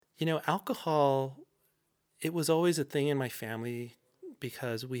Alcohol, it was always a thing in my family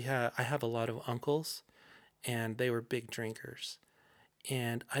because I have a lot of uncles and they were big drinkers.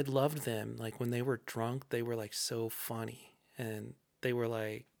 And I loved them. Like when they were drunk, they were like so funny and they were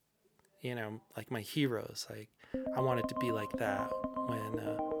like, like my heroes. Like I wanted to be like that when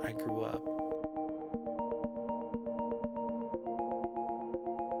I grew up.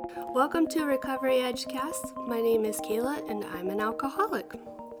 Welcome to Recovery Edgecast. My name is Kayla and I'm an alcoholic.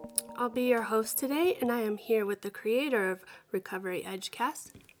 I'll be your host today and I am here with the creator of Recovery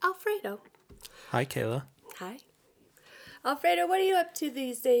Edgecast, Alfredo. Hi, Kayla. Hi. Alfredo, what are you up to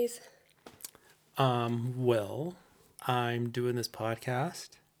these days? Well, I'm doing this podcast.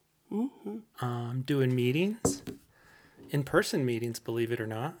 Doing meetings, in-person meetings, believe it or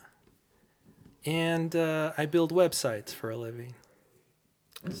not. And I build websites for a living.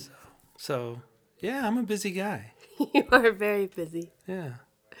 So yeah, I'm a busy guy. You are very busy. Yeah.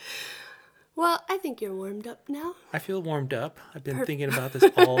 Well, I think you're warmed up now. I feel warmed up. I've been thinking about this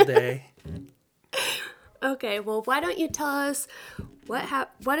all day. Okay, well, why don't you tell us what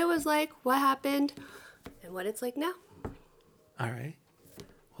it was like, what happened, and what it's like now? All right.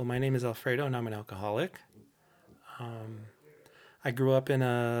 Well, my name is Alfredo and I'm an alcoholic. I grew up in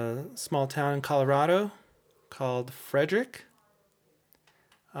a small town in Colorado called Frederick.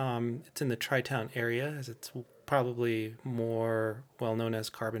 It's in the Tri-Town area, as it's probably more well known as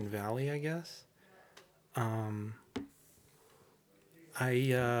Carbon Valley, I guess.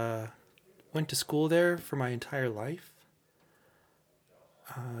 I went to school there for my entire life.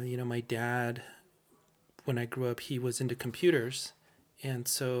 My dad, when I grew up, he was into computers, and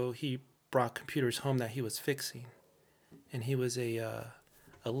so he brought computers home that he was fixing, and he was a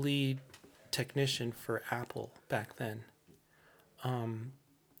lead technician for Apple back then.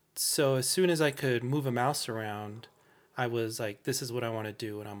 So as soon as I could move a mouse around, I was like, this is what I want to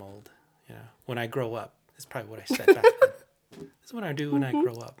do when I'm old. When I grow up, is probably what I said back then. This is what I do when I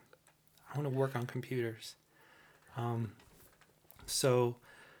grow up. I want to work on computers. So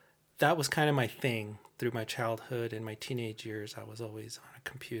that was kind of my thing through my childhood and my teenage years. I was always on a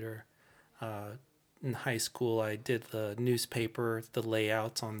computer. In high school, I did the newspaper, the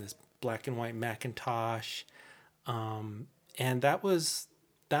layouts on this black and white Macintosh. And that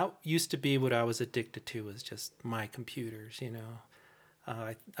used to be what I was addicted to, was just my computers.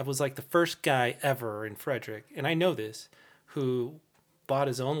 I was like the first guy ever in Frederick, and I know this, who bought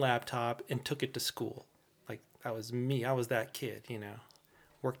his own laptop and took it to school. Like that was me. I was that kid.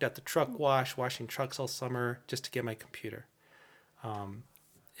 Worked at the truck wash, washing trucks all summer just to get my computer.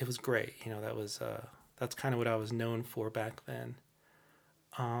 It was great. That's kind of what I was known for back then.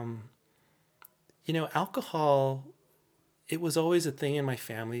 Alcohol, it was always a thing in my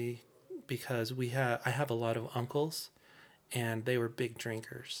family because I have a lot of uncles and they were big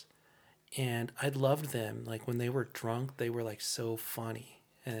drinkers. And I loved them. Like when they were drunk, they were like so funny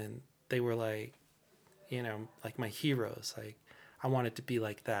and they were like, like my heroes. Like I wanted to be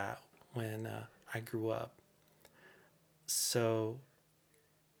like that when I grew up. So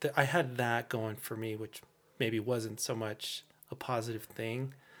I had that going for me, which maybe wasn't so much a positive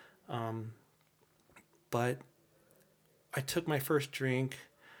thing. But I took my first drink,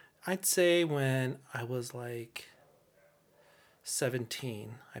 I'd say when I was like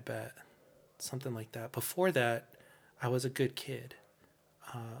 17, I bet. Something like that. Before that, I was a good kid.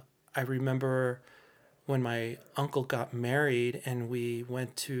 I remember when my uncle got married and we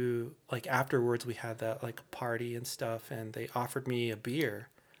went to, like, afterwards we had that, like, party and stuff, and they offered me a beer.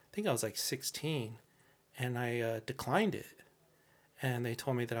 I think I was like 16, and I declined it. And they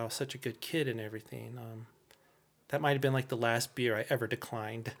told me that I was such a good kid and everything. That might have been like the last beer I ever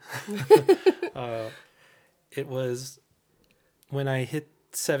declined. It was when I hit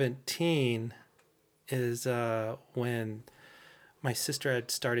 17 is when my sister had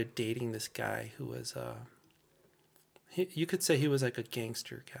started dating this guy who was, you could say he was like a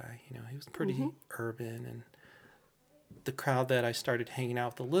gangster guy. He was pretty urban, and the crowd that I started hanging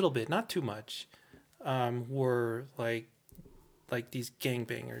out with a little bit, not too much, were like these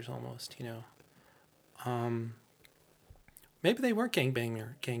gangbangers almost. Maybe they weren't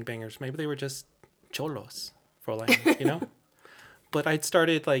gangbangers. Maybe they were just cholos, for all I know. But I'd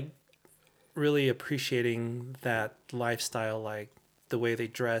started like really appreciating that lifestyle, like the way they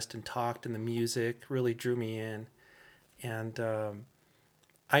dressed and talked, and the music really drew me in. And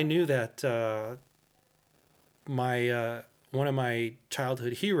I knew that my one of my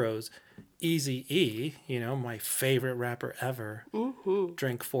childhood heroes, Eazy-E, my favorite rapper ever,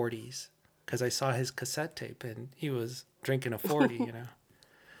 drank 40s because I saw his cassette tape and he was drinking a 40.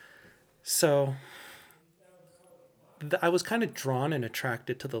 So I was kind of drawn and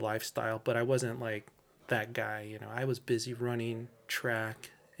attracted to the lifestyle, but I wasn't like that guy. You know, I was busy running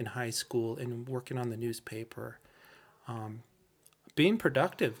track in high school and working on the newspaper. Being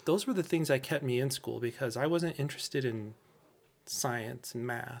productive, those were the things that kept me in school because I wasn't interested in science and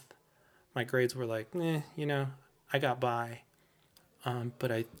math. My grades were like, you know, I got by.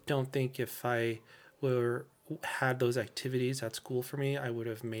 But I don't think if I were had those activities at school for me, I would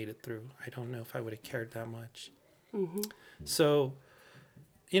have made it through. I don't know if I would have cared that much. Mm-hmm. So,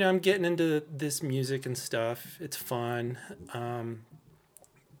 you know, I'm getting into this music and stuff. It's fun.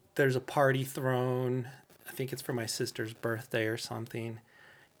 There's a party thrown. I think it's for my sister's birthday or something.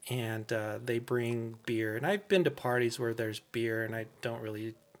 And they bring beer. And I've been to parties where there's beer and I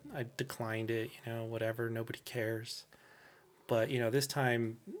declined it, you know, whatever. Nobody cares. But, you know, this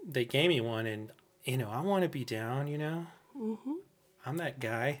time they gave me one and, you know, I want to be down, you know. Mm-hmm. I'm that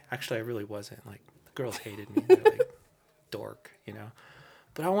guy. Actually, I really wasn't. Like, the girls hated me. They're like, dork, you know.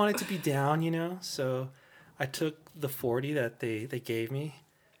 But I wanted to be down, you know. So I took the 40 that they gave me.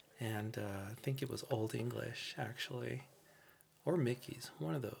 And I think it was Old English, actually. Or Mickey's.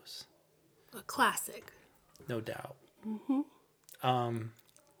 One of those. A classic. No doubt. Mm-hmm.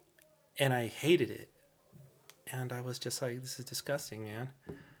 And I hated it. And I was just like, this is disgusting, man.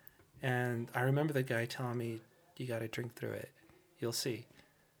 And I remember the guy telling me, you got to drink through it. You'll see.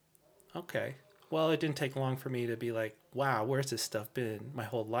 Okay. Well, it didn't take long for me to be like, wow, where's this stuff been my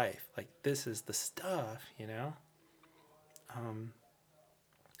whole life? Like, this is the stuff, you know?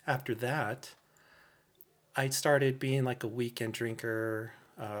 After that, I started being like a weekend drinker.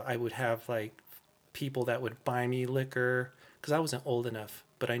 I would have like people that would buy me liquor because I wasn't old enough,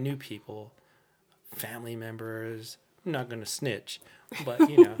 but I knew people, family members. I'm not going to snitch, but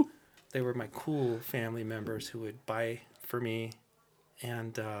you know, they were my cool family members who would buy for me.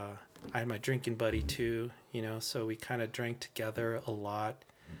 And I had my drinking buddy too, you know, so we kind of drank together a lot.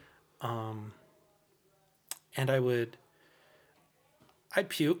 And I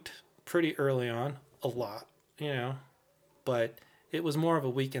puked pretty early on, a lot, you know, but it was more of a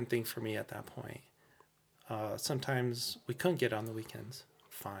weekend thing for me at that point. Sometimes we couldn't get on the weekends.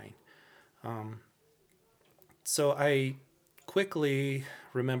 Fine. So I quickly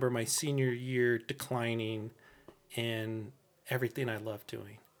remember my senior year declining in everything I loved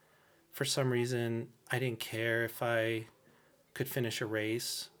doing. For some reason, I didn't care if I could finish a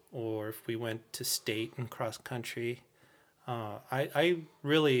race or if we went to state and cross country. I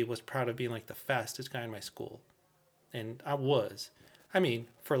really was proud of being like the fastest guy in my school. And I was. I mean,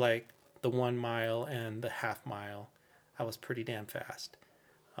 for like the 1 mile and the half mile, I was pretty damn fast.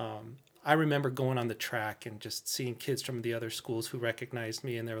 I remember going on the track and just seeing kids from the other schools who recognized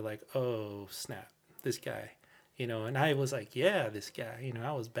me and they were like, oh, snap, this guy, you know, and I was like, yeah, this guy, you know,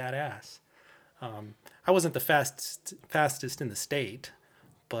 I was badass. I wasn't the fastest in the state,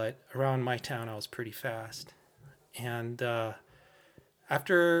 but around my town, I was pretty fast. And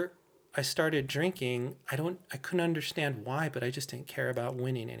after I started drinking, I couldn't understand why, but I just didn't care about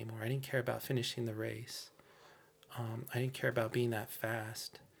winning anymore. I didn't care about finishing the race. I didn't care about being that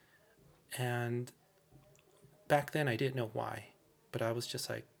fast. And back then I didn't know why, but I was just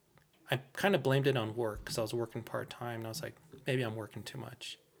like, I kind of blamed it on work because I was working part-time and I was like, maybe I'm working too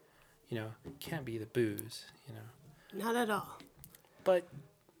much. You know, it can't be the booze, you know. Not at all. But,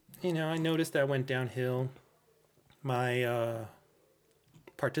 you know, I noticed that I went downhill. My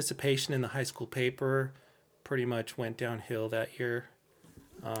participation in the high school paper pretty much went downhill that year.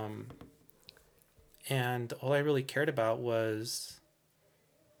 And all I really cared about was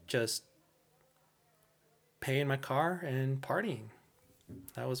just paying my car and partying.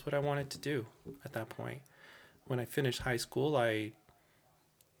 That was what I wanted to do at that point. When I finished high school, I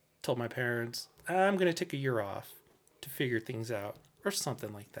told my parents, I'm going to take a year off to figure things out or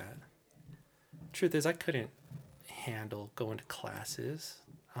something like that. Truth is, I couldn't handle going to classes.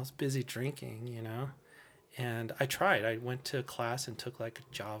 I was busy drinking, you know, and I tried. I went to a class and took like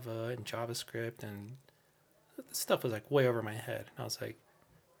Java and JavaScript and the stuff was like way over my head. And I was like,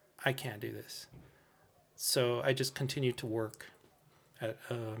 I can't do this. So I just continued to work at,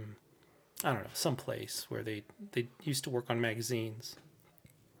 I don't know, some place where they used to work on magazines.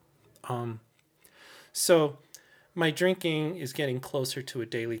 So my drinking is getting closer to a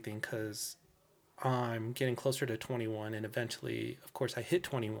daily thing because I'm getting closer to 21 and eventually, of course, I hit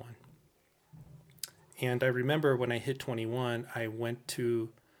 21. And I remember when I hit 21, I went to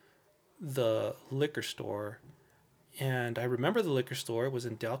the liquor store and I remember the liquor store was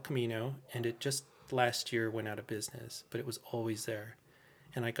in Del Camino and it just last year went out of business, but it was always there.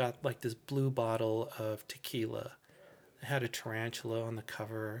 And I got like this blue bottle of tequila. It had a tarantula on the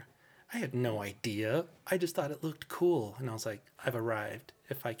cover. I had no idea. I just thought it looked cool. And I was like, I've arrived.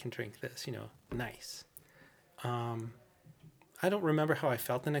 If I can drink this, nice. I don't remember how I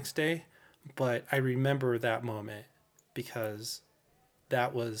felt the next day, but I remember that moment because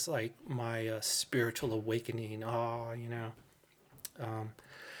that was like my spiritual awakening.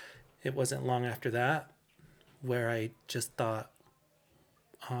 It wasn't long after that where I just thought,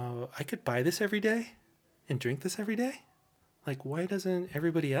 I could buy this every day and drink this every day. Like, why doesn't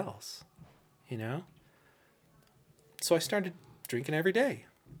everybody else? You know? So I started drinking every day.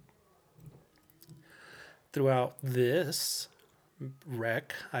 Throughout this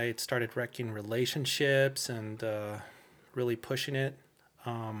wreck, I had started wrecking relationships and really pushing it.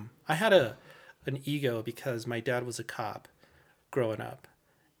 I had an ego because my dad was a cop growing up,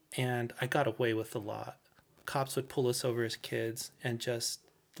 and I got away with a lot. Cops would pull us over as kids and just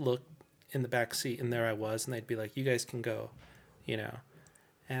look in the back seat, and there I was, and they'd be like, "You guys can go,"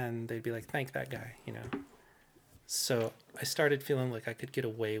 and they'd be like, "Thank that guy." So I started feeling like I could get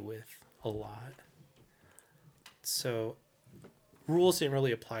away with a lot. So rules didn't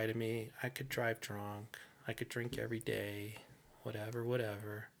really apply to me. I could drive drunk. I could drink every day,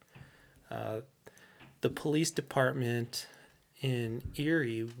 whatever. The police department in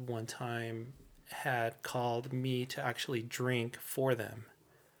Erie one time had called me to actually drink for them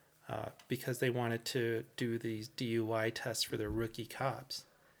because they wanted to do these DUI tests for their rookie cops.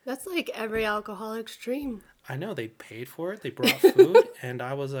 That's like every alcoholic's dream. I know, they paid for it. They brought food, and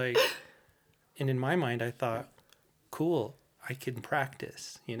I was like, and in my mind, I thought, cool, I can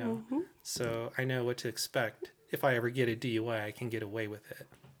practice, Mm-hmm. So I know what to expect. If I ever get a DUI, I can get away with it.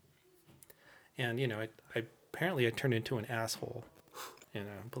 And, I apparently I turned into an asshole,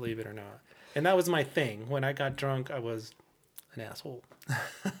 believe it or not. And that was my thing. When I got drunk, I was an asshole.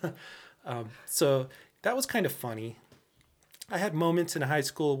 So that was kind of funny. I had moments in high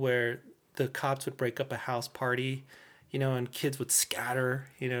school where the cops would break up a house party, and kids would scatter,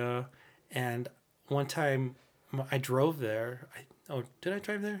 and one time I drove there. Did I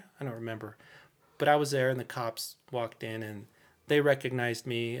drive there? I don't remember. But I was there, and the cops walked in, and they recognized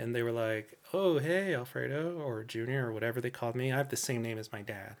me, and they were like, "Oh, hey, Alfredo," or Junior, or whatever they called me. I have the same name as my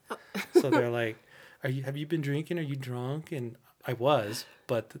dad. So they're like, have you been drinking? Are you drunk? And I was,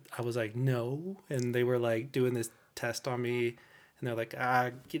 but I was like, no. And they were like doing this test on me, and they're like,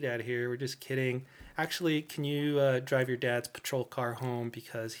 get out of here. We're just kidding. Actually, can you drive your dad's patrol car home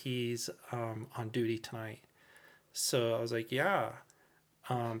because he's on duty tonight? So I was like, yeah.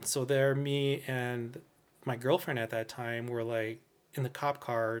 So there, me and my girlfriend at that time were like in the cop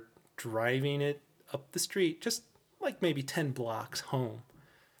car driving it up the street, just like maybe 10 blocks home.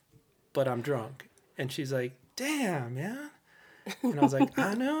 But I'm drunk. And she's like, damn, man. And I was like,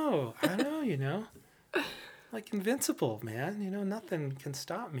 I know, like invincible, man. Nothing can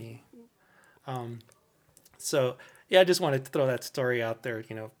stop me. So yeah, I just wanted to throw that story out there,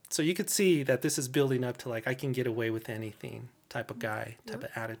 so you could see that this is building up to like, I can get away with anything type of guy, type of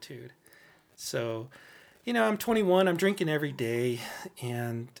attitude. So, I'm 21, I'm drinking every day,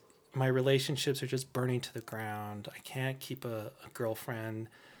 and my relationships are just burning to the ground. I can't keep a girlfriend.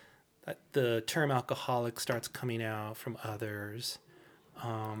 The term alcoholic starts coming out from others.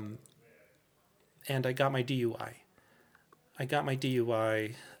 And I got my DUI.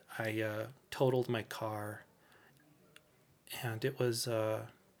 I totaled my car. And it was, I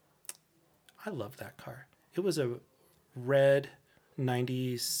love that car. It was a red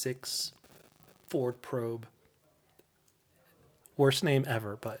 96 Ford Probe. Worst name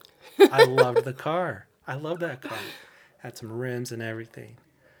ever, but I loved the car. I love that car. Had some rims and everything.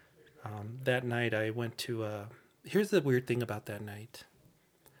 That night I went to, here's the weird thing about that night.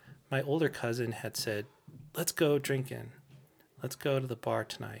 My older cousin had said, let's go drinking. Let's go to the bar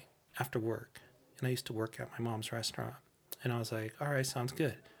tonight after work. And I used to work at my mom's restaurant. And I was like, all right, sounds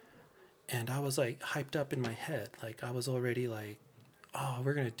good. And I was like hyped up in my head. Like I was already like, oh,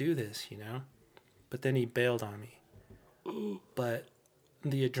 we're going to do this, But then he bailed on me. But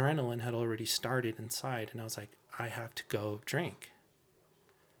the adrenaline had already started inside. And I was like, I have to go drink.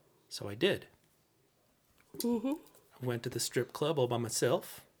 So I did. Mm-hmm. I went to the strip club all by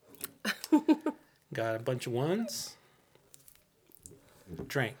myself. Got a bunch of ones.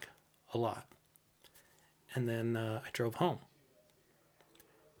 Drank a lot. And then I drove home.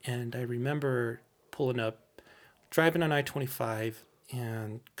 And I remember pulling up, driving on I-25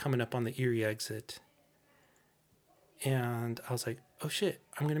 and coming up on the Erie exit. And I was like, oh shit,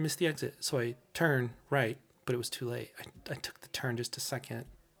 I'm going to miss the exit. So I turned right, but it was too late. I took the turn just a second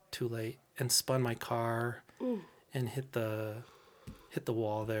too late and spun my car and hit the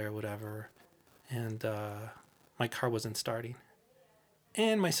wall there, whatever. And my car wasn't starting.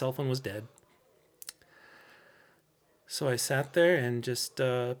 and my cell phone was dead. So I sat there and just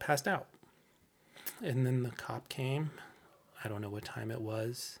passed out. And then the cop came. I don't know what time it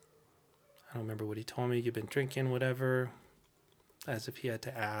was. I don't remember what he told me. You've been drinking, whatever. As if he had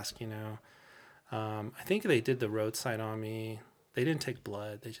to ask, you know. I think they did the roadside on me. They didn't take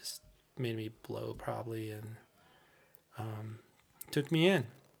blood. They just made me blow probably and took me in.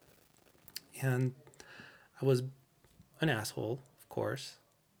 And I was an asshole, of course.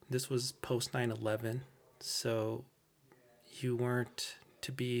 This was post 9/11, so you weren't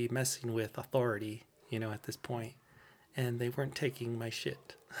to be messing with authority, you know, at this point. And they weren't taking my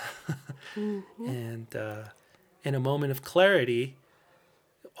shit. Mm-hmm. And in a moment of clarity,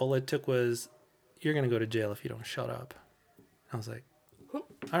 all it took was, you're going to go to jail if you don't shut up. I was like,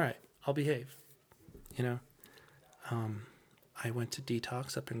 all right, I'll behave. You know, I went to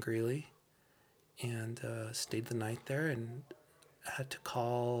detox up in Greeley and stayed the night there and had to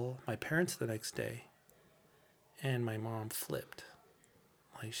call my parents the next day. And my mom flipped.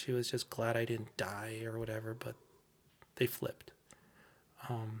 Like, she was just glad I didn't die or whatever, but they flipped.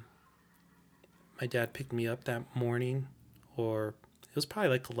 My dad picked me up that morning, or it was probably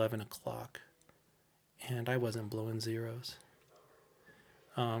like 11 o'clock, and I wasn't blowing zeros.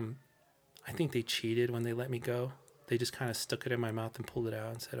 I think they cheated when they let me go. They just kind of stuck it in my mouth and pulled it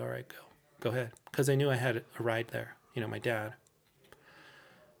out and said, all right, go ahead. Because they knew I had a ride there, you know, my dad.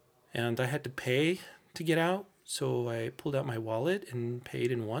 And I had to pay to get out, so I pulled out my wallet and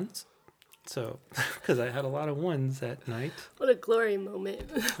paid in ones. So, because I had a lot of ones that night. What a glory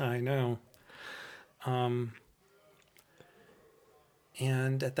moment. I know.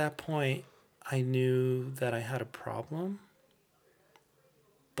 And at that point, I knew that I had a problem,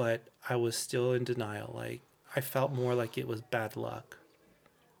 but I was still in denial. Like, I felt more like it was bad luck.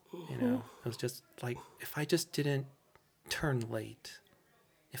 You know, it was just like, if I just didn't turn late,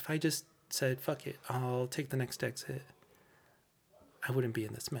 if I just said, fuck it, I'll take the next exit, I wouldn't be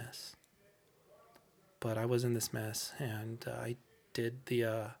in this mess. But I was in this mess, and I did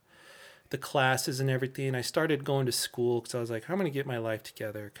the classes and everything. I started going to school because I was like, I'm going to get my life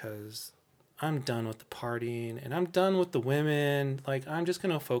together because I'm done with the partying and I'm done with the women. Like, I'm just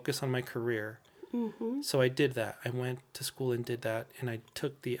going to focus on my career. Mm-hmm. So I did that. I went to school and did that, and I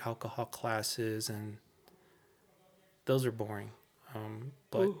took the alcohol classes, and those are boring.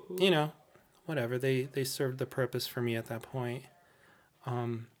 But, you know, whatever. They served the purpose for me at that point.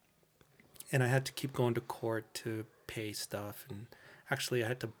 And I had to keep going to court to pay stuff. And actually, I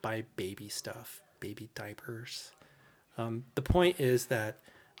had to buy baby stuff, baby diapers. The point is that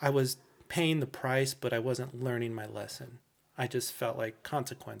I was paying the price, but I wasn't learning my lesson. I just felt like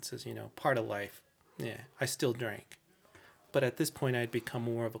consequences, you know, part of life. Yeah, I still drank. But at this point, I'd become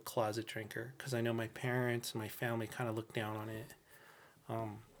more of a closet drinker because I know my parents and my family kind of looked down on it.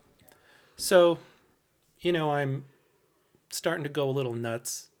 So, you know, I'm starting to go a little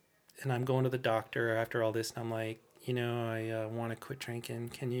nuts, and I'm going to the doctor after all this, and I'm like, you know, I want to quit drinking.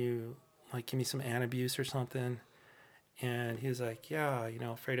 Can you, like, give me some Antabuse or something? And he was like, yeah, you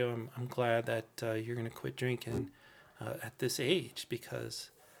know, Fredo, I'm glad that you're going to quit drinking at this age, because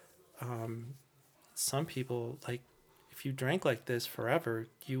some people, like, if you drank like this forever,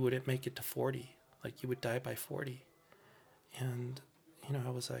 you wouldn't make it to 40. Like, you would die by 40. And, you know, I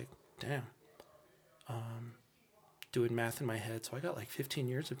was like, damn. Doing math in my head. So I got like 15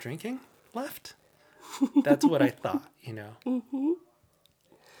 years of drinking left. That's what I thought, you know. Mm-hmm.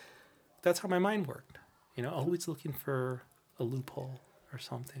 That's how my mind worked. You know, always looking for a loophole or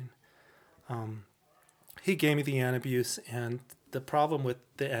something. He gave me the Antabuse, and the problem with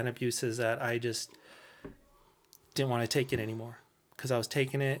the Antabuse is that I just didn't want to take it anymore because I was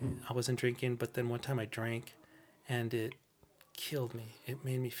taking it, I wasn't drinking, but then one time I drank and it killed me. It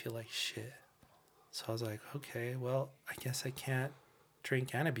made me feel like shit. So I was like, okay, well, I guess I can't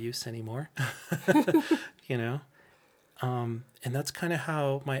drink Antabuse anymore, you know? And that's kind of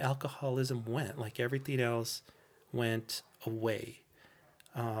how my alcoholism went. Like, everything else went away.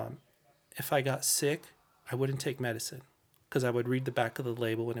 If I got sick, I wouldn't take medicine because I would read the back of the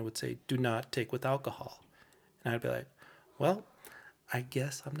label and it would say, do not take with alcohol. And I'd be like, well, I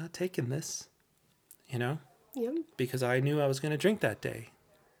guess I'm not taking this, you know? Yep. Because I knew I was going to drink that day.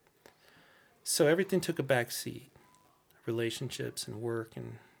 So everything took a back seat, relationships and work.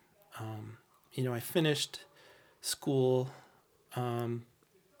 And, you know, I finished school.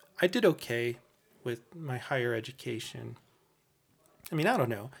 I did okay with my higher education. I mean, I don't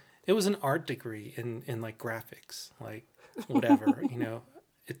know. It was an art degree in like graphics, like whatever, you know.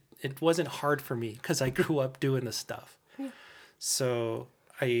 It wasn't hard for me because I grew up doing the stuff. Yeah. So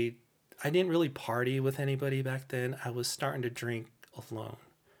I didn't really party with anybody back then. I was starting to drink alone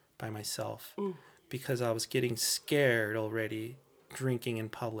by myself because I was getting scared already drinking in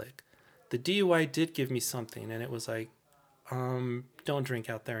public. The DUI did give me something, and it was like, don't drink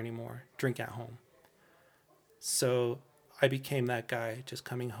out there anymore. Drink at home. So I became that guy, just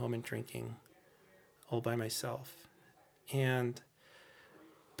coming home and drinking all by myself. And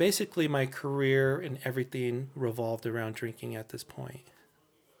basically my career and everything revolved around drinking at this point.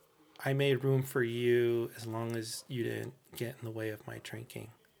 I made room for you as long as you didn't get in the way of my drinking.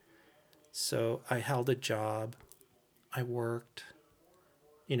 So I held a job. I worked,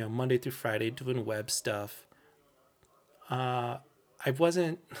 Monday through Friday doing web stuff. I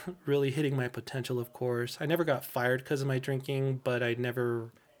wasn't really hitting my potential, of course. I never got fired because of my drinking, but I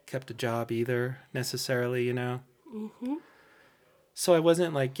never kept a job either, necessarily, Mm-hmm. So I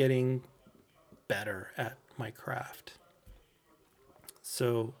wasn't like getting better at my craft.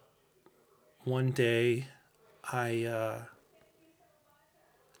 So one day I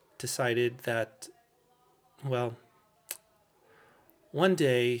decided that, well, one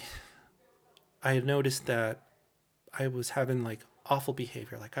day I noticed that I was having like awful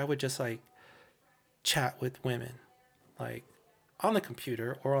behavior. Like I would just like chat with women, like on the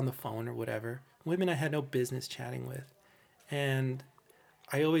computer or on the phone or whatever. Women I had no business chatting with. And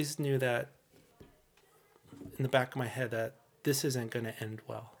I always knew that in the back of my head that this isn't going to end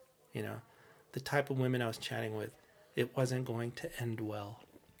well. The type of women I was chatting with, it wasn't going to end well.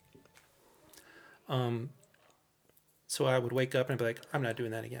 So I would wake up and be like, I'm not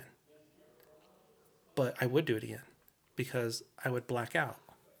doing that again. But I would do it again because I would black out.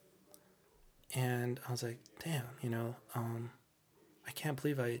 And I was like, damn, I can't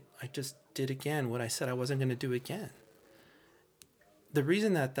believe I just did again what I said I wasn't going to do again. The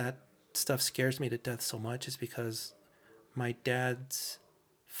reason that stuff scares me to death so much is because my dad's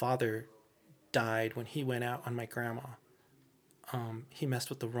father died when he went out on my grandma. He messed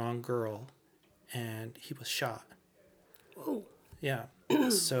with the wrong girl and he was shot. Whoa. Yeah.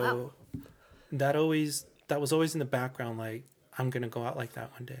 So wow. that was always in the background, like, I'm going to go out like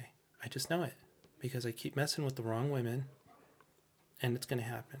that one day. I just know it because I keep messing with the wrong women and it's going to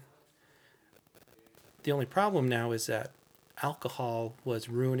happen. The only problem now is that alcohol was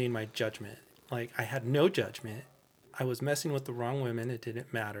ruining my judgment. Like, I had no judgment. I was messing with the wrong women. It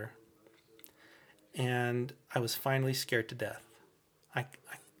didn't matter. And I was finally scared to death. I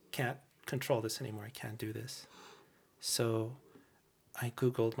can't control this anymore. I can't do this. So I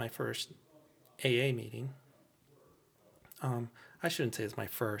Googled my first AA meeting. I shouldn't say it's my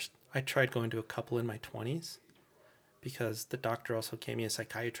first. I tried going to a couple in my 20s because the doctor also gave me a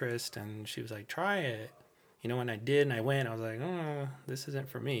psychiatrist and she was like, try it. When I did and I went, I was like, oh, this isn't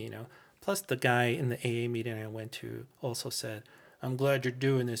for me, Plus the guy in the AA meeting I went to also said, I'm glad you're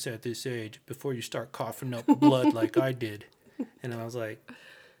doing this at this age before you start coughing up blood like I did. And I was like,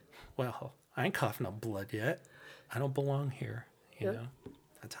 well, I ain't coughing up blood yet. I don't belong here, you know.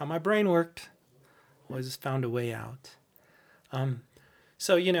 That's how my brain worked. Always found a way out.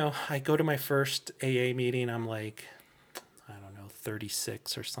 So, I go to my first AA meeting. I'm like, I don't know,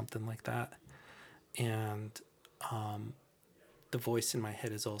 36 or something like that. And the voice in my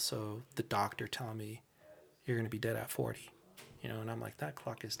head is also the doctor telling me, you're going to be dead at 40. And I'm like, that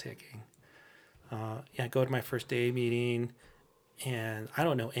clock is ticking. I go to my first AA meeting, and I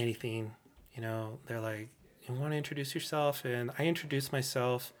don't know anything. They're like, you want to introduce yourself? And I introduced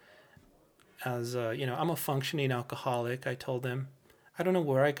myself as, I'm a functioning alcoholic. I told them, I don't know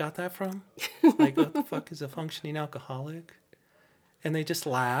where I got that from. Like, what the fuck is a functioning alcoholic? And they just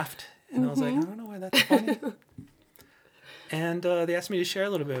laughed. And I was like, I don't know why that's funny. And they asked me to share a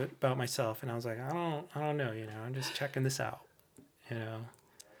little bit about myself. And I was like, I don't know, I'm just checking this out.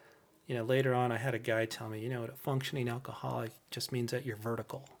 Later on, I had a guy tell me, a functioning alcoholic just means that you're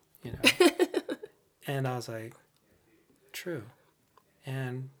vertical, And I was like, true.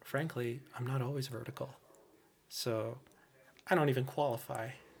 And frankly, I'm not always vertical. So I don't even qualify.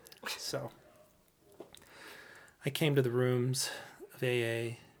 So I came to the rooms of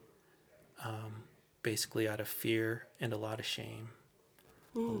AA basically out of fear and a lot of shame.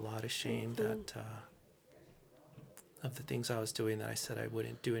 A lot of shame that of the things I was doing that I said I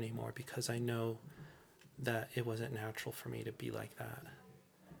wouldn't do anymore because I know that it wasn't natural for me to be like that.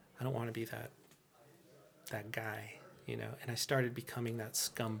 I don't want to be that guy, And I started becoming that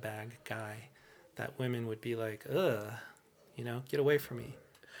scumbag guy that women would be like, ugh, get away from me.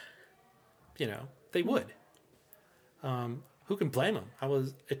 They would. Who can blame them? I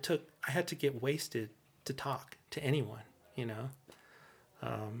had to get wasted to talk to anyone,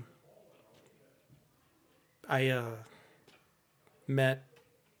 I met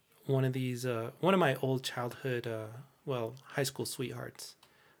one of my old childhood well, high school sweethearts.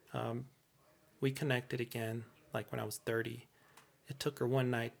 We connected again, like when I was 30. It took her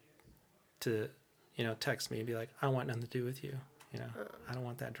one night to, text me and be like, I want nothing to do with you. I don't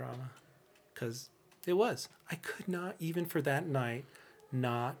want that drama. Because I could not, even for that night,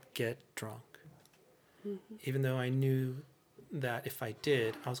 not get drunk. Mm-hmm. Even though I knew that if I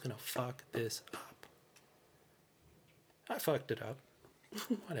did, I was going to fuck this up. I fucked it up.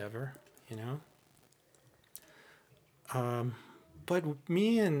 Whatever, But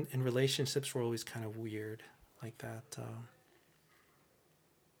me and relationships were always kind of weird like that.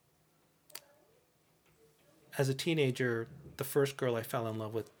 As a teenager, the first girl I fell in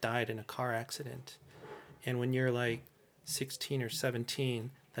love with died in a car accident. And when you're like 16 or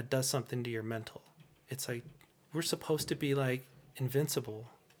 17, that does something to your mental. It's like we're supposed to be like invincible,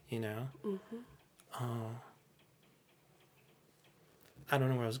 Mm-hmm. I don't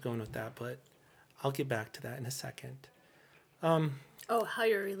know where I was going with that, but I'll get back to that in a second. How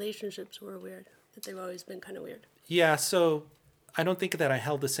your relationships were weird, that they've always been kind of weird. Yeah, so I don't think that I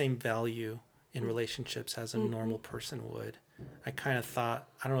held the same value in relationships as a normal person would. I kind of thought,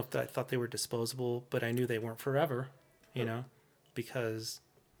 I don't know if I thought they were disposable, but I knew they weren't forever, because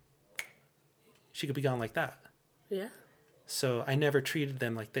she could be gone like that. Yeah. So I never treated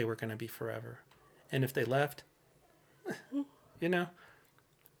them like they were going to be forever. And if they left,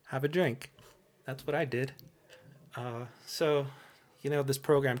 have a drink. That's what I did. So, this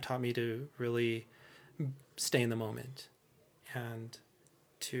program taught me to really stay in the moment and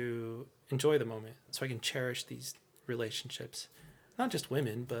to enjoy the moment so I can cherish these relationships. Not just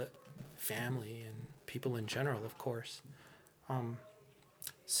women, but family and people in general, of course.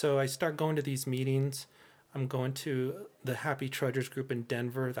 So I start going to these meetings. I'm going to the Happy Trudgers group in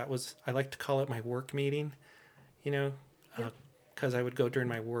Denver. I like to call it my work meeting, because I would go during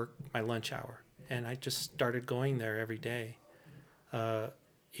my lunch hour. And I just started going there every day.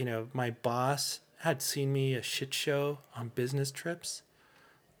 My boss had seen me a shit show on business trips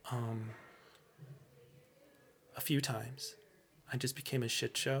a few times. I just became a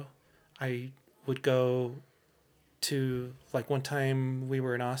shit show. I would go to, like one time we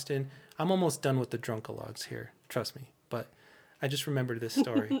were in Austin. I'm almost done with the drunkalogs here, trust me. But I just remembered this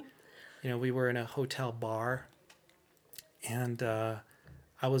story. We were in a hotel bar and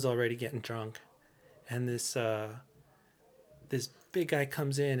I was already getting drunk. And this big guy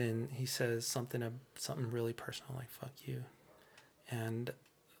comes in and he says something really personal, like "fuck you," and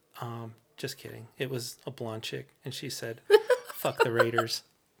just kidding. It was a blonde chick, and she said, "Fuck the Raiders,"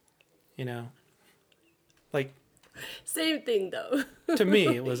 like same thing though. To me,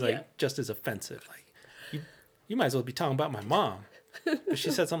 it was like just as offensive. Like you might as well be talking about my mom. But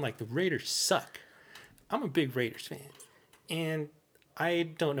she said something like, "The Raiders suck." I'm a big Raiders fan, and I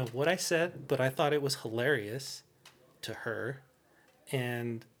don't know what I said, but I thought it was hilarious to her.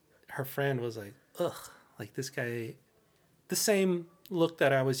 And her friend was like, ugh, like this guy, the same look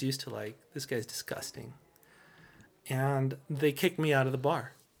that I was used to, like, this guy's disgusting. And they kicked me out of the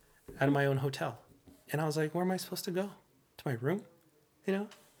bar, out of my own hotel. And I was like, where am I supposed to go? To my room?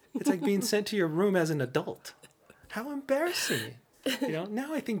 It's like being sent to your room as an adult. How embarrassing.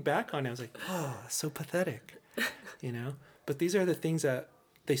 Now I think back on it, I was like, oh, so pathetic, But these are the things that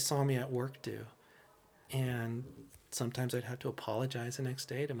they saw me at work do. And sometimes I'd have to apologize the next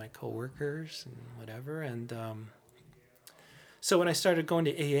day to my coworkers and whatever. And so when I started going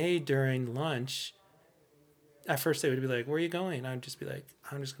to AA during lunch, at first they would be like, where are you going? I'd just be like,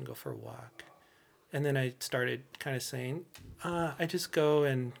 I'm just going to go for a walk. And then I started kind of saying, I just go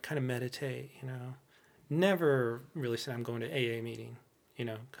and kind of meditate, Never really said I'm going to AA meeting,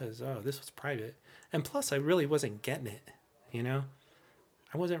 because, this was private. And plus, I really wasn't getting it,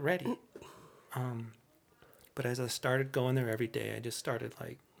 I wasn't ready. But as I started going there every day, I just started,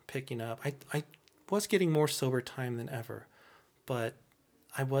 like, picking up. I was getting more sober time than ever, but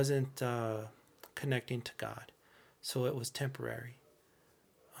I wasn't connecting to God. So it was temporary.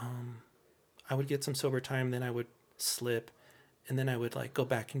 I would get some sober time, then I would slip, and then I would, like, go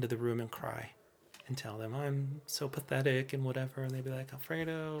back into the room and cry and tell them I'm so pathetic and whatever. And they'd be like,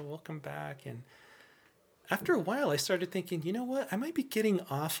 Alfredo, welcome back. And after a while, I started thinking, you know what? I might be getting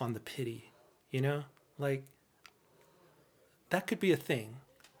off on the pity, Like, that could be a thing.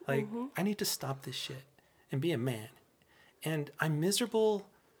 Like, I need to stop this shit and be a man. And I'm miserable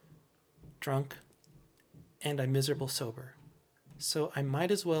drunk and I'm miserable sober. So I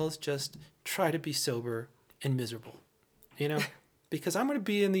might as well just try to be sober and miserable, Because I'm going to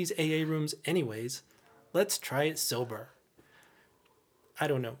be in these AA rooms anyways. Let's try it sober. I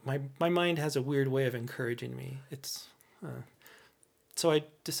don't know. My mind has a weird way of encouraging me. So I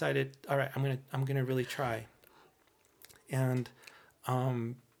decided, all right, I'm gonna really try. And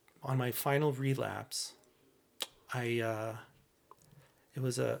on my final relapse, it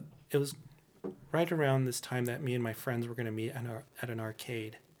was right around this time that me and my friends were going to meet at an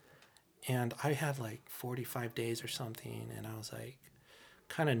arcade. And I had like 45 days or something, and I was like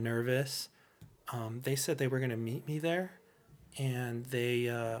kind of nervous. They said they were going to meet me there, and they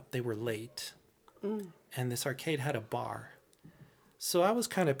were late. And this arcade had a bar. So I was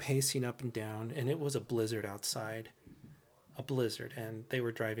kind of pacing up and down, and it was a blizzard outside. A blizzard, and they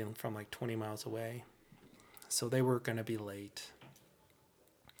were driving from like 20 miles away. So they were going to be late.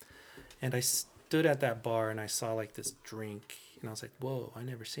 And I stood at that bar, and I saw like this drink, and I was like, whoa, I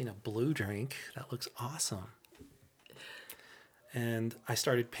never seen a blue drink. That looks awesome. And I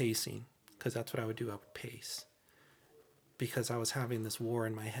started pacing, because that's what I would do. I would pace. Because I was having this war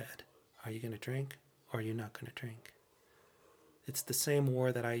in my head. Are you going to drink, or are you not going to drink? It's the same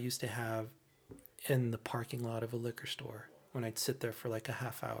war that I used to have in the parking lot of a liquor store when I'd sit there for like a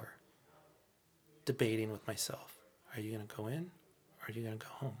half hour debating with myself. Are you going to go in, or are you going to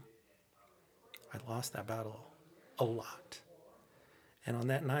go home? I lost that battle a lot. And on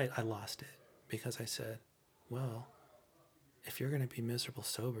that night, I lost it because I said, well, if you're going to be miserable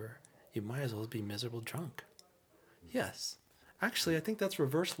sober, you might as well be miserable drunk. Yes. Actually, I think that's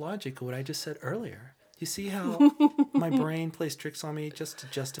reverse logic of what I just said earlier. You see how my brain plays tricks on me just to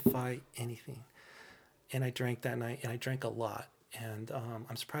justify anything. And I drank that night, and I drank a lot. And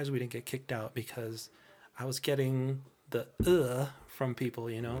I'm surprised we didn't get kicked out because I was getting the from people,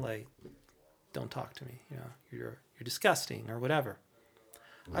 like, don't talk to me, you're disgusting or whatever.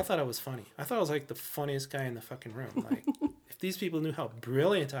 I thought I was funny. I thought I was like the funniest guy in the fucking room. Like, if these people knew how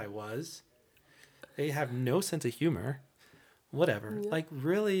brilliant I was, they have no sense of humor. Whatever. Yeah. Like,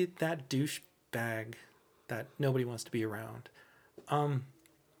 really, that douchebag that nobody wants to be around. And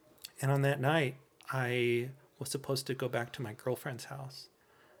on that night, I was supposed to go back to my girlfriend's house.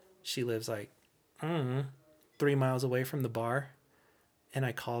 She lives like 3 miles away from the bar. And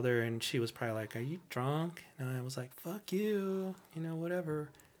I called her, and she was probably like, are you drunk? And I was like, fuck you, whatever.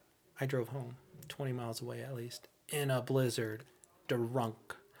 I drove home 20 miles away at least in a blizzard,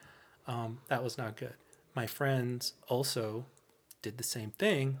 drunk. That was not good. My friends also did the same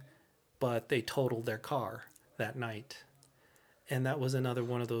thing, but they totaled their car that night. And that was another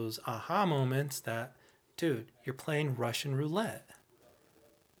one of those aha moments that, dude, you're playing Russian roulette.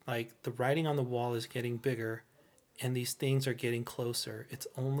 Like, the writing on the wall is getting bigger, and these things are getting closer. It's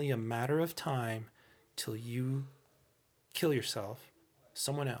only a matter of time till you kill yourself,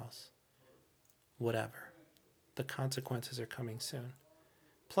 someone else, whatever. The consequences are coming soon.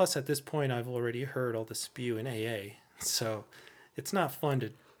 Plus, at this point, I've already heard all the spew in AA. So it's not fun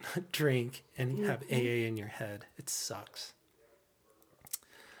to drink and have AA in your head. It sucks.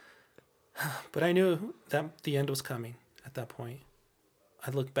 But I knew that the end was coming at that point.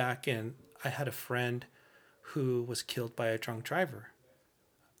 I look back, and I had a friend who was killed by a drunk driver.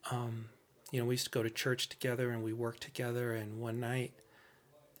 We used to go to church together, and we worked together. And one night,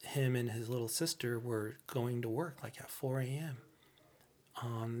 him and his little sister were going to work like at 4 a.m.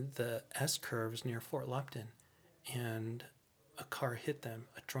 on the S-curves near Fort Lupton. And a car hit them.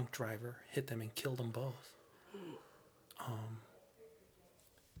 A drunk driver hit them and killed them both.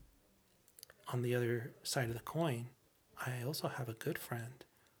 On the other side of the coin, I also have a good friend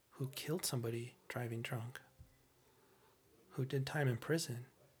who killed somebody driving drunk, who did time in prison.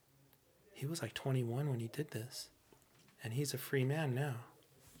 He was like 21 when he did this, and he's a free man now.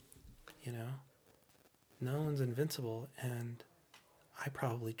 No one's invincible, and I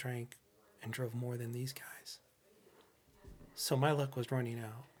probably drank and drove more than these guys. So my luck was running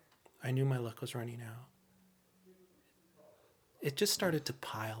out. I knew my luck was running out. It just started to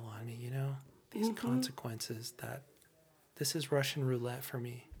pile on me, these consequences that this is Russian roulette for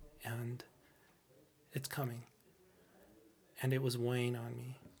me, and it's coming. And it was weighing on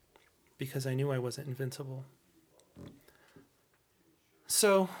me because I knew I wasn't invincible.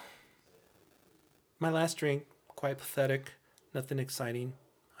 So my last drink, quite pathetic, nothing exciting.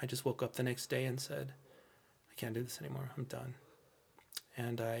 I just woke up the next day and said, I can't do this anymore. I'm done.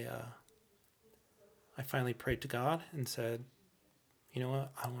 And I finally prayed to God and said, you know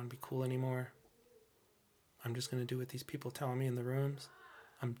what? I don't want to be cool anymore. I'm just going to do what these people tell me in the rooms.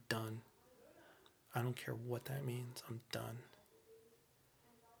 I'm done. I don't care what that means. I'm done.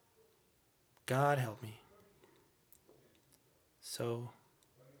 God help me. So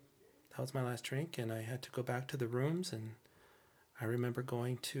that was my last drink, and I had to go back to the rooms, and I remember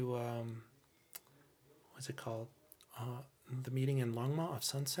going to, what's it called? The meeting in Longmont of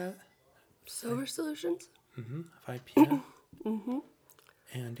Sunset. Sober Solutions? 5 p.m.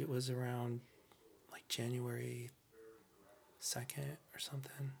 And it was around like January 2nd or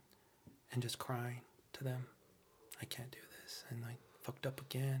something and just crying to them. I can't do this. And I fucked up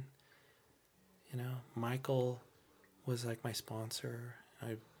again. You know, Michael was like my sponsor.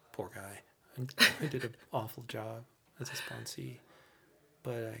 Poor guy. I did an awful job as a sponsee.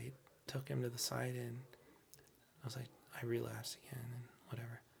 But I took him to the side and I was like, I relapsed again and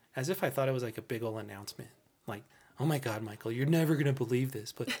whatever. As if I thought it was like a big old announcement. Like, oh my God, Michael, you're never going to believe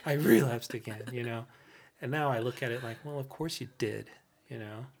this, but I relapsed again, you know? And now I look at it like, well, of course you did, you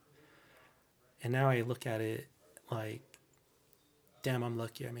know? And now I look at it like, damn, I'm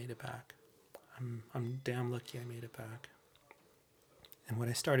lucky I made it back. I'm damn lucky I made it back. And what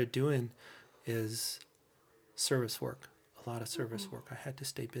I started doing is service work, a lot of service work. I had to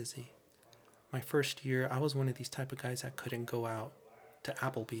stay busy. My first year, I was one of these type of guys that couldn't go out to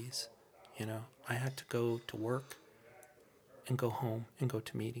Applebee's, you know? I had to go to work and go home and go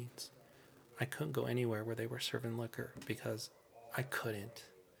to meetings. I couldn't go anywhere where they were serving liquor because I couldn't.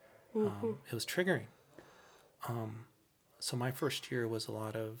 It was triggering. So my first year was a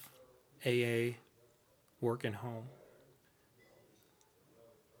lot of AA, work and home.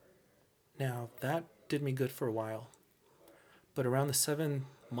 Now, that did me good for a while. But around the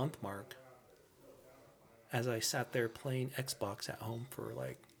 7-month mark, as I sat there playing Xbox at home for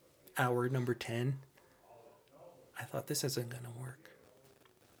like hour number 10, I thought, this isn't going to work.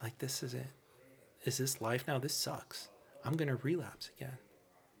 Like, this isn't. Is this life now? This sucks. I'm going to relapse again.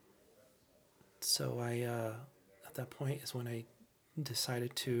 So at that point is when I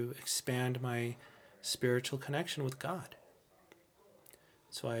decided to expand my spiritual connection with God.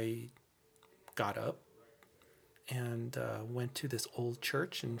 So I got up and went to this old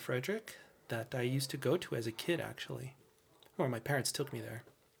church in Frederick that I used to go to as a kid, actually. Or my parents took me there.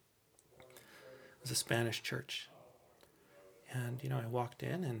 It was a Spanish church. And, you know, I walked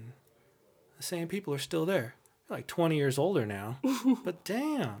in and the same people are still there. They're like 20 years older now. But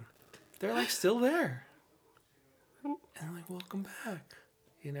damn, they're like still there. And I'm like, welcome back,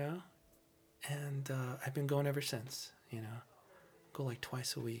 you know? And I've been going ever since, you know? Go like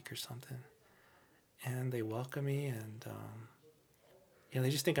twice a week or something. And they welcome me and, you know,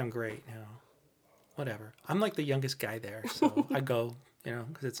 they just think I'm great, you know? Whatever. I'm like the youngest guy there, so I go, you know,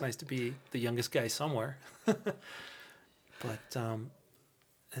 because it's nice to be the youngest guy somewhere. But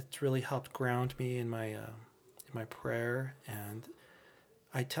it's really helped ground me in my prayer. And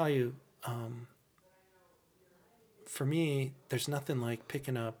I tell you, for me, there's nothing like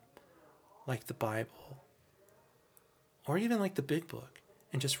picking up like the Bible or even like the big book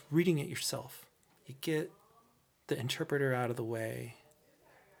and just reading it yourself. You get the interpreter out of the way,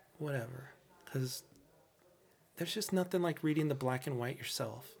 whatever, because there's just nothing like reading the black and white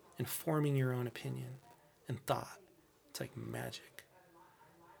yourself and forming your own opinion and thought. It's like magic.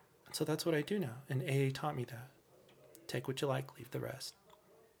 And so that's what I do now. And AA taught me that. Take what you like, leave the rest.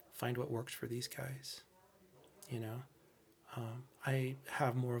 Find what works for these guys. You know, I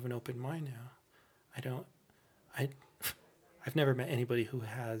have more of an open mind now. I've never met anybody who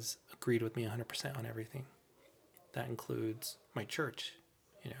has agreed with me 100% on everything. That includes my church,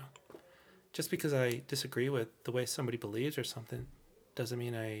 you know. Just because I disagree with the way somebody believes or something doesn't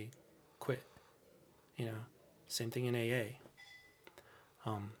mean I quit, you know. Same thing in AA.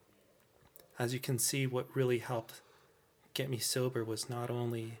 As you can see, what really helped get me sober was not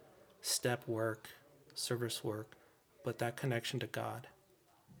only step work, service work, but that connection to God.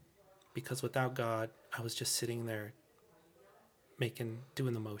 Because without God, I was just sitting there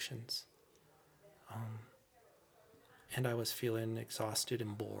doing the motions. And I was feeling exhausted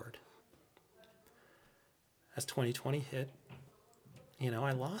and bored. As 2020 hit, you know,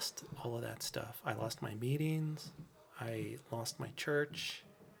 I lost all of that stuff. I lost my meetings. I lost my church.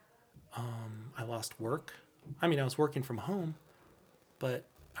 I lost work. I mean, I was working from home, but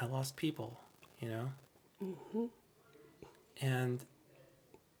I lost people, you know? Mm-hmm. And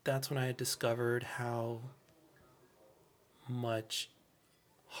that's when I discovered how much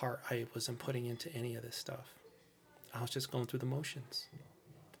heart I wasn't putting into any of this stuff. I was just going through the motions.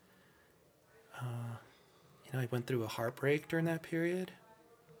 You know, I went through a heartbreak during that period.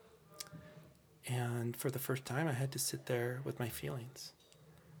 And for the first time, I had to sit there with my feelings.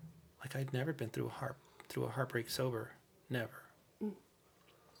 Like I'd never been through a heartbreak sober. Never. Mm.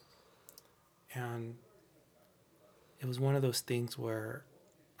 And it was one of those things where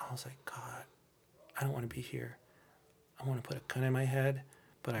I was like, God, I don't want to be here. I want to put a gun in my head,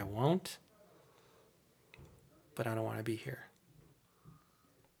 but I won't. But I don't want to be here.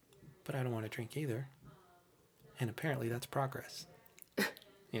 But I don't want to drink either. And apparently that's progress.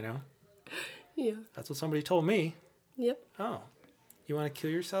 You know? Yeah. That's what somebody told me. Yep. Oh, you want to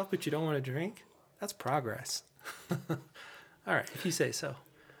kill yourself, but you don't want to drink? That's progress. All right, if you say so.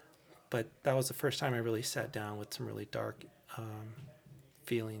 But that was the first time I really sat down with some really dark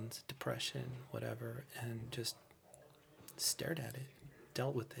feelings, depression, whatever, and just stared at it,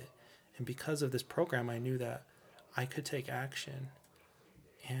 dealt with it. And because of this program, I knew that I could take action.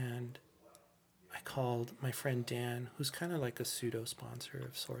 And I called my friend Dan, who's kind of like a pseudo sponsor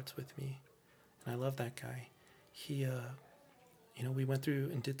of sorts with me. And I love that guy. He, we went through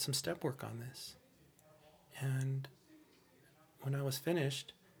and did some step work on this. And when I was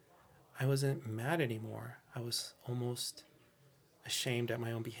finished, I wasn't mad anymore. I was almost ashamed at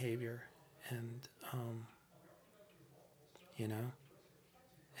my own behavior. And,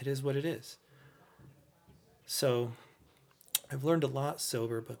 it is what it is. So I've learned a lot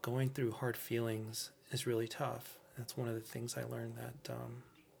sober, but going through hard feelings is really tough. That's one of the things I learned, that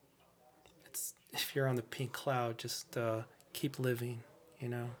it's if you're on the pink cloud, just keep living,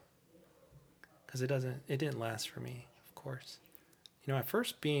 because it didn't last for me, of course. At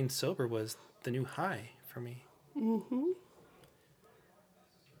first being sober was the new high for me. Mm-hmm.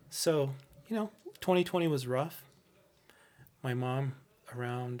 So, 2020 was rough. My mom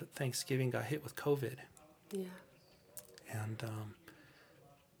around Thanksgiving got hit with COVID. Yeah. And,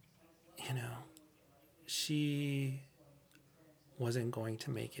 she wasn't going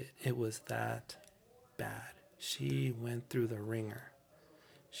to make it. It was that bad. She went through the ringer.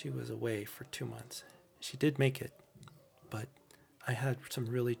 She was away for 2 months. She did make it, but I had some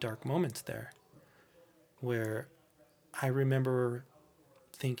really dark moments there where I remember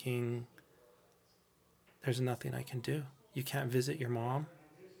thinking, there's nothing I can do. You can't visit your mom.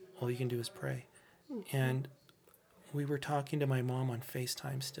 All you can do is pray. Mm-hmm. And we were talking to my mom on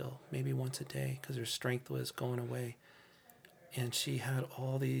FaceTime still, maybe once a day, because her strength was going away. And she had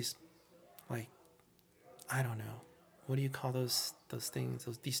all these, I don't know, what do you call those things?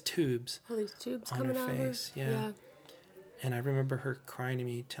 These tubes. All these tubes on coming her out face. of her. Yeah. And I remember her crying to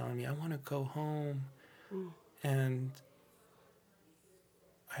me, telling me, I want to go home. And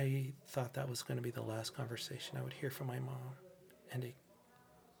I thought that was going to be the last conversation I would hear from my mom. And it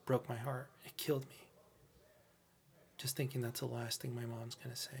broke my heart. It killed me. Just thinking that's the last thing my mom's going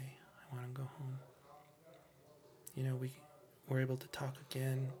to say. I want to go home. We were able to talk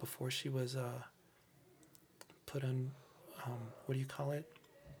again before she was put on, what do you call it?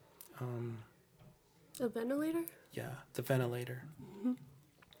 A ventilator? Yeah, the ventilator. Mm-hmm.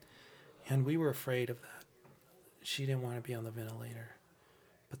 And we were afraid of that. She didn't want to be on the ventilator.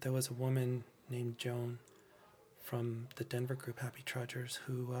 But there was a woman named Joan from the Denver group Happy Trudgers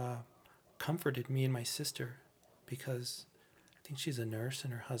who comforted me and my sister, because I think she's a nurse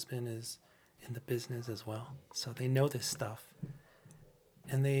and her husband is in the business as well. So they know this stuff.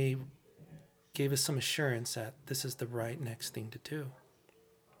 And they gave us some assurance that this is the right next thing to do.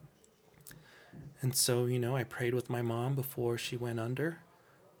 And so, I prayed with my mom before she went under.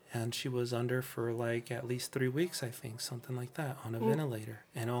 And she was under for at least 3 weeks, I think, something like that, on a ventilator.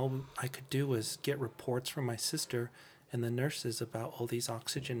 And all I could do was get reports from my sister and the nurses about all these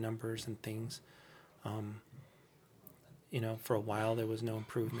oxygen numbers and things. For a while there was no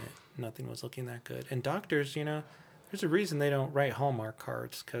improvement. Nothing was looking that good. And doctors, there's a reason they don't write Hallmark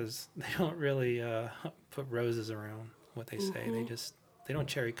cards, because they don't really put roses around what they say. They don't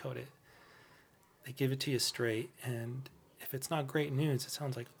cherry coat it. They give it to you straight, and if it's not great news, it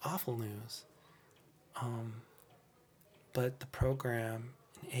sounds like awful news. But the program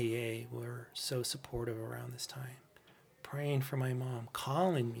in AA were so supportive around this time, praying for my mom,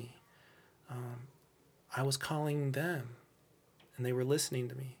 calling me. I was calling them, and they were listening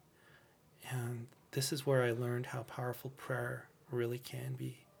to me. And this is where I learned how powerful prayer really can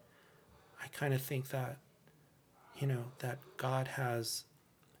be. I kind of think that, that God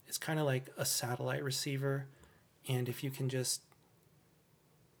it's kind of like a satellite receiver. And if you can just,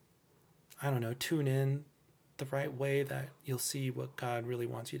 tune in the right way, that you'll see what God really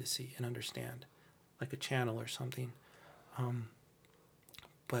wants you to see and understand, like a channel or something.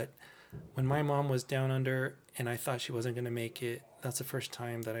 But when my mom was down under and I thought she wasn't going to make it, that's the first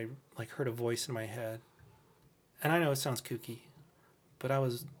time that I heard a voice in my head. And I know it sounds kooky, but I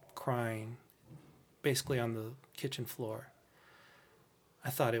was crying basically on the kitchen floor. I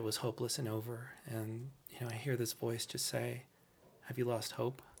thought it was hopeless and over. And, I hear this voice just say, have you lost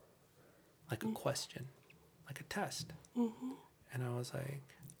hope? Like a question, like a test. Mm-hmm. And I was like,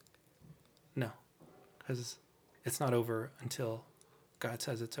 no, because it's not over until God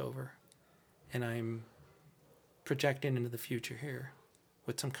says it's over. And I'm projecting into the future here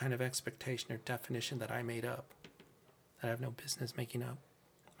with some kind of expectation or definition that I made up, that I have no business making up.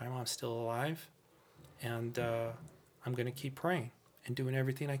 My mom's still alive, and I'm going to keep praying and doing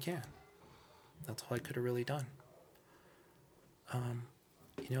everything I can. That's all I could have really done.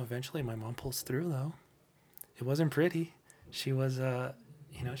 Eventually my mom pulls through though. It wasn't pretty. She was,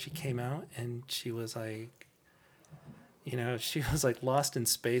 she came out and she was like, she was like lost in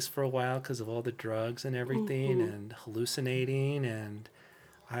space for a while because of all the drugs and everything and hallucinating. And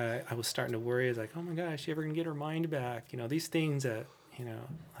I was starting to worry. I was like, oh my gosh, she ever gonna get her mind back? These things that,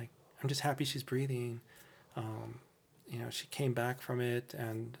 like, I'm just happy she's breathing. She came back from it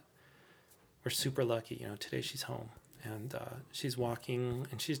and we're super lucky. Today she's home and she's walking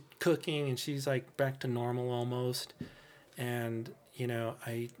and she's cooking and she's like back to normal almost. And,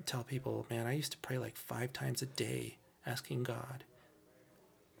 I tell people, man, I used to pray like 5 times a day asking God,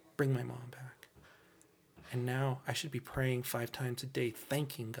 bring my mom back. And now I should be praying 5 times a day,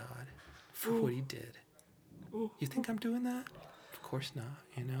 thanking God for what he did. You think I'm doing that? Of course not,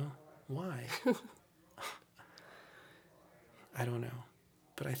 Why? I don't know.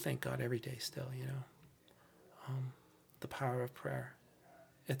 But I thank God every day still, the power of prayer.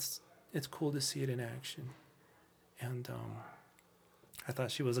 It's cool to see it in action. And I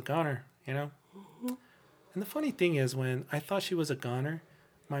thought she was a goner, And the funny thing is, when I thought she was a goner,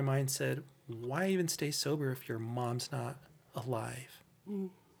 my mind said, why even stay sober if your mom's not alive?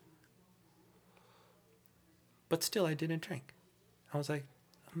 But still, I didn't drink. I was like,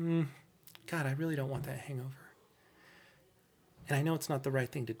 God, I really don't want that hangover. And I know it's not the right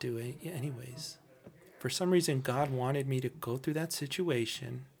thing to do anyways. For some reason, God wanted me to go through that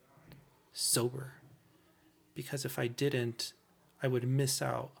situation sober. Because if I didn't, I would miss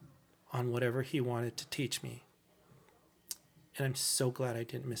out on whatever he wanted to teach me. And I'm so glad I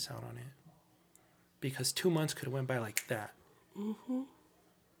didn't miss out on it. Because 2 months could have went by like that.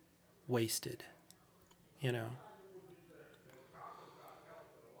 Wasted.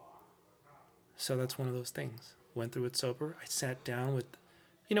 So that's one of those things. Went through it sober. I sat down with,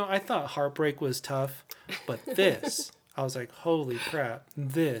 I thought heartbreak was tough. But this, I was like, holy crap,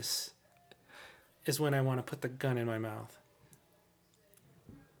 this is when I want to put the gun in my mouth.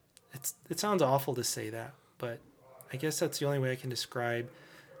 It sounds awful to say that, but I guess that's the only way I can describe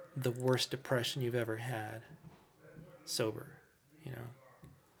the worst depression you've ever had. Sober,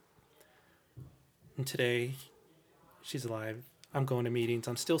 And today, she's alive. I'm going to meetings.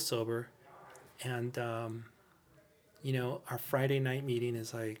 I'm still sober. And, our Friday night meeting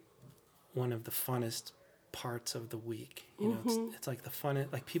is like one of the funnest parts of the week. It's like the fun,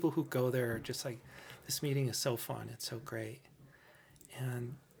 like people who go there are just like, this meeting is so fun. It's so great.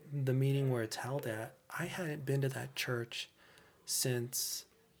 And the meeting where it's held at, I hadn't been to that church since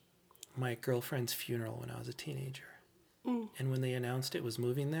my girlfriend's funeral when I was a teenager. And when they announced it was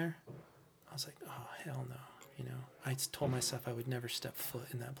moving there, I was like, oh, hell no. I told myself I would never step foot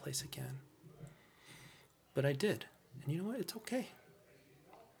in that place again. But I did. And you know what? It's okay.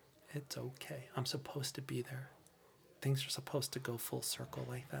 It's okay. I'm supposed to be there. Things are supposed to go full circle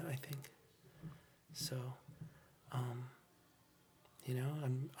like that, I think. So, I'm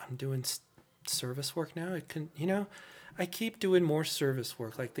doing service work now. I keep doing more service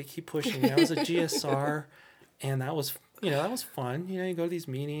work. Like they keep pushing me. I was a GSR, and that was fun. You go to these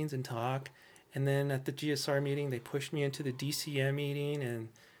meetings and talk, and then at the GSR meeting, they pushed me into the DCM meeting, and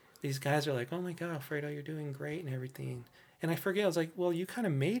these guys are like, "Oh my God, Alfredo, you're doing great and everything." And I forget. I was like, "Well, you kind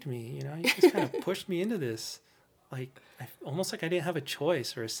of made me. You just kind of pushed me into this, like almost like I didn't have a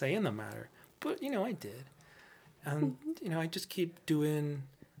choice or a say in the matter." But I did. And, I just keep doing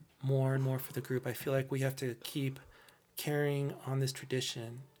more and more for the group. I feel like we have to keep carrying on this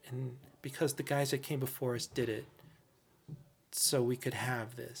tradition. And because the guys that came before us did it, so we could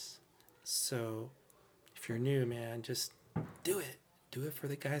have this. So if you're new, man, just do it. Do it for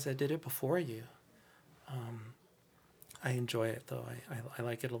the guys that did it before you. I enjoy it, though. I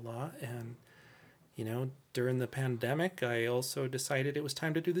like it a lot. And, during the pandemic, I also decided it was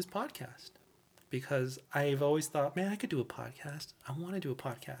time to do this podcast. Because I've always thought, man, I could do a podcast. I want to do a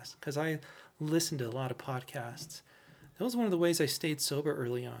podcast because I listened to a lot of podcasts. That was one of the ways I stayed sober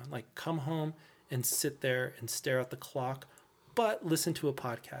early on. Like come home and sit there and stare at the clock, but listen to a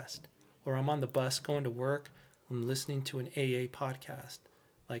podcast. Or I'm on the bus going to work, I'm listening to an AA podcast.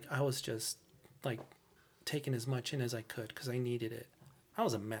 Like I was just like taking as much in as I could because I needed it. I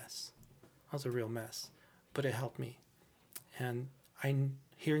was a mess. I was a real mess, but it helped me. And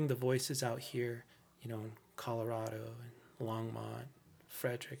hearing the voices out here, in Colorado and Longmont,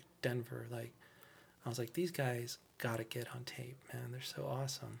 Frederick, Denver, like I was like, these guys gotta get on tape, man. They're so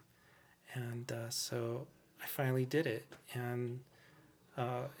awesome. And so I finally did it. And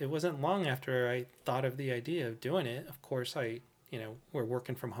it wasn't long after I thought of the idea of doing it. Of course, we're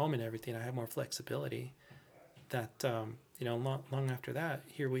working from home and everything. I have more flexibility. that, long after that,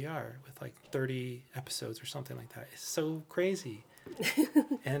 here we are with like 30 episodes or something like that. It's so crazy.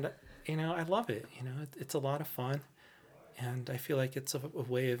 And, I love it. It's a lot of fun. And I feel like it's a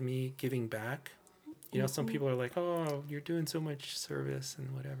way of me giving back. Some people are like, oh, you're doing so much service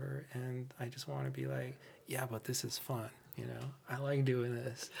and whatever. And I just want to be like, yeah, but this is fun. I like doing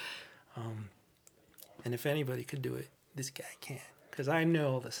this. And if anybody could do it, this guy can. Because I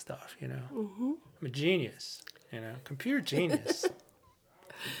know the stuff, I'm a genius, computer genius.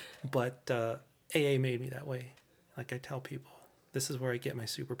 But AA made me that way. Like I tell people, this is where I get my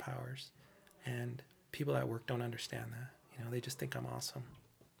superpowers. And people at work don't understand that. They just think I'm awesome.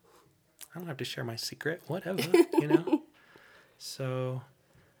 I don't have to share my secret, whatever, So,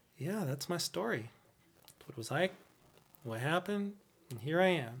 yeah, that's my story. What it was like, what happened, and here I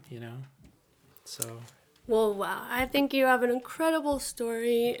am, So. Well, wow. I think you have an incredible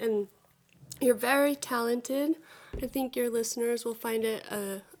story, and you're very talented. I think your listeners will find it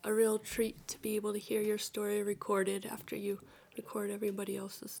a real treat to be able to hear your story recorded after you record everybody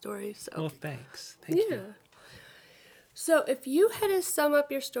else's story. So. Well, thanks. Thank you. So if you had to sum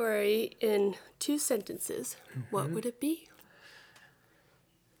up your story in 2 sentences, what would it be?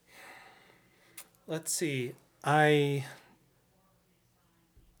 Let's see. I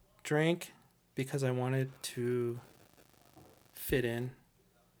drank because I wanted to fit in.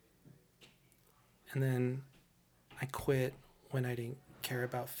 And then I quit when I didn't care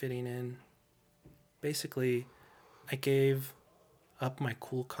about fitting in. Basically, I gave up my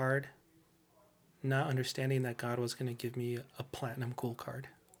cool card, not understanding that God was going to give me a platinum cool card.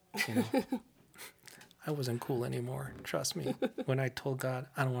 I wasn't cool anymore. Trust me. When I told God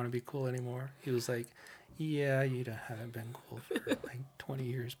I don't want to be cool anymore, he was like, yeah, you haven't been cool for like 20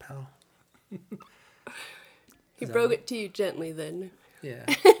 years, pal. He broke it to you gently then. Yeah.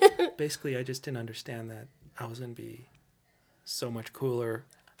 Basically, I just didn't understand that I was going to be so much cooler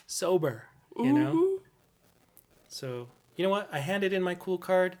sober, So, you know what? I handed in my cool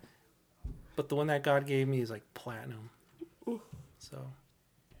card, but the one that God gave me is like platinum. So,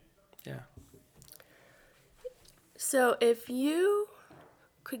 yeah. So if you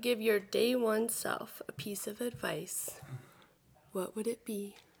could give your day one self a piece of advice, what would it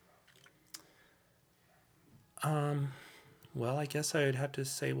be? Well, I guess I would have to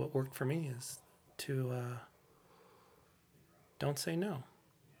say what worked for me is to don't say no.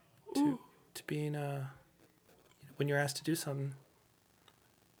 To being when you're asked to do something,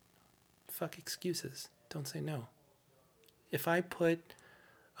 fuck excuses. Don't say no. If I put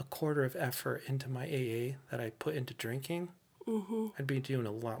a quarter of effort into my AA that I put into drinking, I'd be doing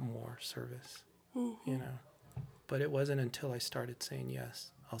a lot more service, But it wasn't until I started saying,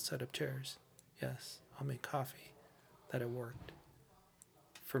 yes, I'll set up chairs. Yes, I'll make coffee, that it worked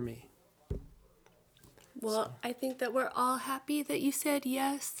for me. Well, so. I think that we're all happy that you said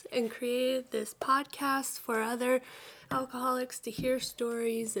yes and created this podcast for other alcoholics to hear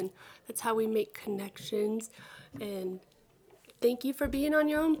stories, and that's how we make connections. And thank you for being on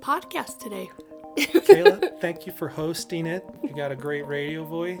your own podcast today. Kayla, thank you for hosting it. You got a great radio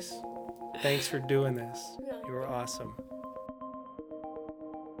voice. Thanks for doing this. You were awesome.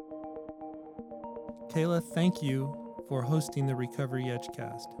 Kayla, thank you for hosting the Recovery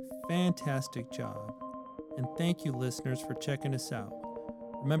Edgecast. Fantastic job. And thank you, listeners, for checking us out.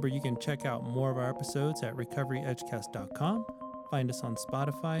 Remember, you can check out more of our episodes at recoveryedgecast.com. Find us on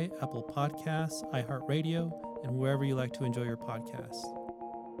Spotify, Apple Podcasts, iHeartRadio, and wherever you like to enjoy your podcasts.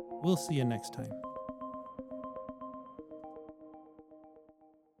 We'll see you next time.